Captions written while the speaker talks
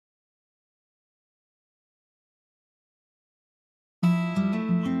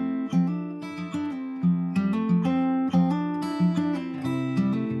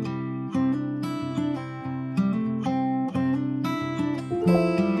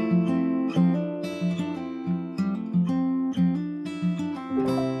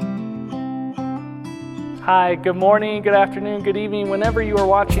Hi, good morning, good afternoon, good evening. Whenever you are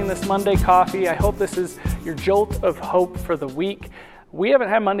watching this Monday Coffee, I hope this is your jolt of hope for the week. We haven't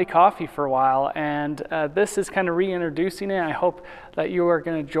had Monday Coffee for a while, and this is kind of reintroducing it. I hope that you are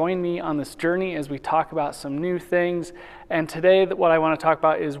going to join me on this journey as we talk about some new things. And today, what I want to talk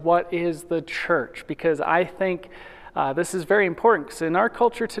about is what is the church, because I think this is very important, because in our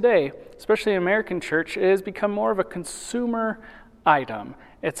culture today, especially in American church, it has become more of a consumer item.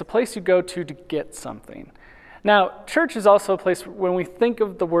 It's a place you go to get something. Now, church is also a place, when we think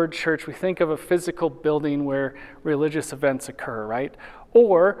of the word church, we think of a physical building where religious events occur, right?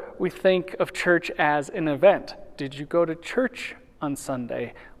 Or we think of church as an event. Did you go to church on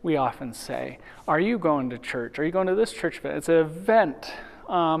Sunday? We often say. Are you going to church? Are you going to this church event? It's an event.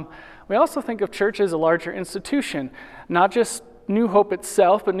 We also think of church as a larger institution, not just New Hope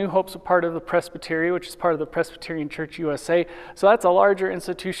itself, but New Hope's a part of the Presbytery, which is part of the Presbyterian Church USA. So that's a larger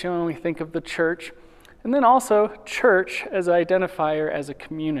institution when we think of the church. And then also church as an identifier as a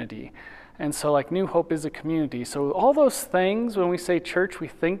community. And so like New Hope is a community. So all those things, when we say church, we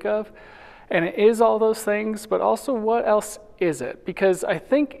think of, and it is all those things, but also what else is it? Because I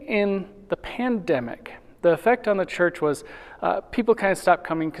think in the pandemic, the effect on the church was people kind of stopped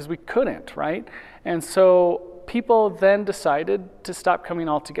coming because we couldn't, right? And so people then decided to stop coming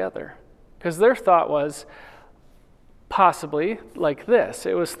altogether, because their thought was possibly like this.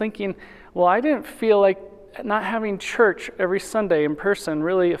 It was thinking, well, I didn't feel like not having church every Sunday in person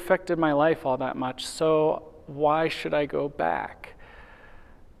really affected my life all that much, so why should I go back?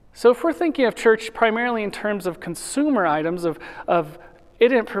 So if we're thinking of church primarily in terms of consumer items, of it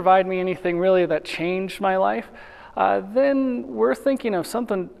didn't provide me anything really that changed my life, then we're thinking of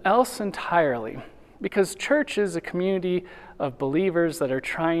something else entirely. Because church is a community of believers that are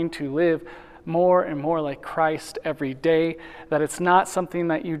trying to live more and more like Christ every day, that it's not something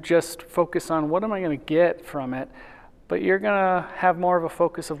that you just focus on, what am I going to get from it? But you're going to have more of a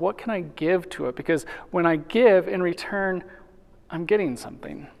focus of what can I give to it? Because when I give, in return, I'm getting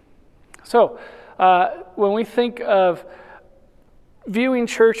something. So when we think of viewing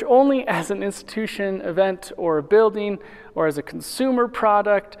church only as an institution, event, or a building, or as a consumer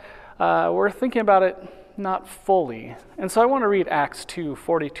product, we're thinking about it not fully. And so I want to read Acts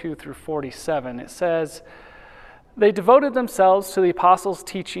 2:42 through 47. It says, "They devoted themselves to the apostles'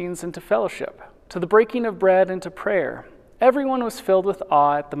 teachings and to fellowship, to the breaking of bread and to prayer. Everyone was filled with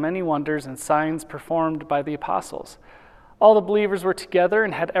awe at the many wonders and signs performed by the apostles. All the believers were together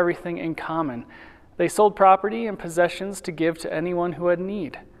and had everything in common. They sold property and possessions to give to anyone who had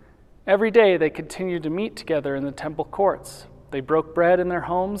need. Every day they continued to meet together in the temple courts. They broke bread in their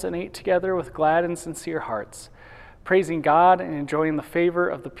homes and ate together with glad and sincere hearts, praising God and enjoying the favor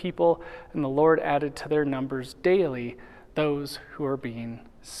of the people, and the Lord added to their numbers daily those who are being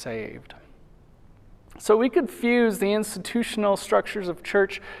saved." So we could fuse the institutional structures of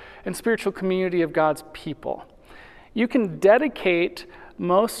church and spiritual community of God's people. You can dedicate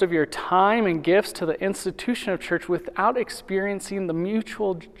most of your time and gifts to the institution of church without experiencing the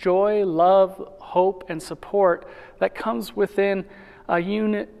mutual joy, love, hope, and support that comes within a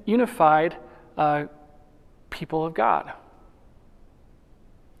unified people of God.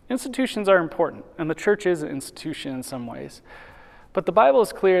 Institutions are important, and the church is an institution in some ways. But the Bible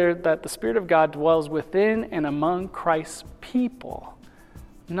is clear that the Spirit of God dwells within and among Christ's people,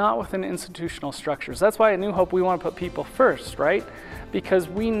 not within institutional structures. That's why at New Hope we want to put people first, right? Because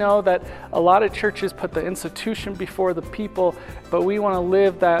we know that a lot of churches put the institution before the people, but we want to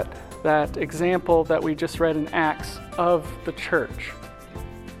live that example that we just read in Acts of the church.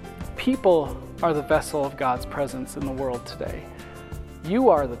 People are the vessel of God's presence in the world today. You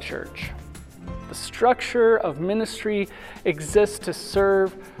are the church. The structure of ministry exists to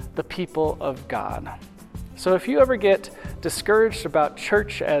serve the people of God. So if you ever get discouraged about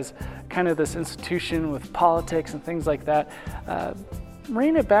church as kind of this institution with politics and things like that,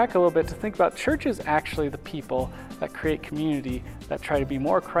 rein it back a little bit to think about church is actually the people that create community, that try to be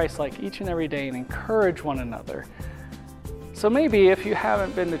more Christ-like each and every day and encourage one another. So maybe if you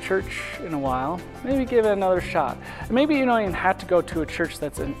haven't been to church in a while, maybe give it another shot. And maybe you don't even have to go to a church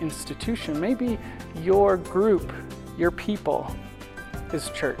that's an institution. Maybe your group, your people, is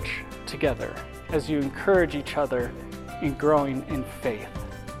church together as you encourage each other in growing in faith.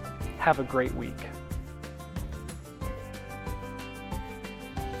 Have a great week.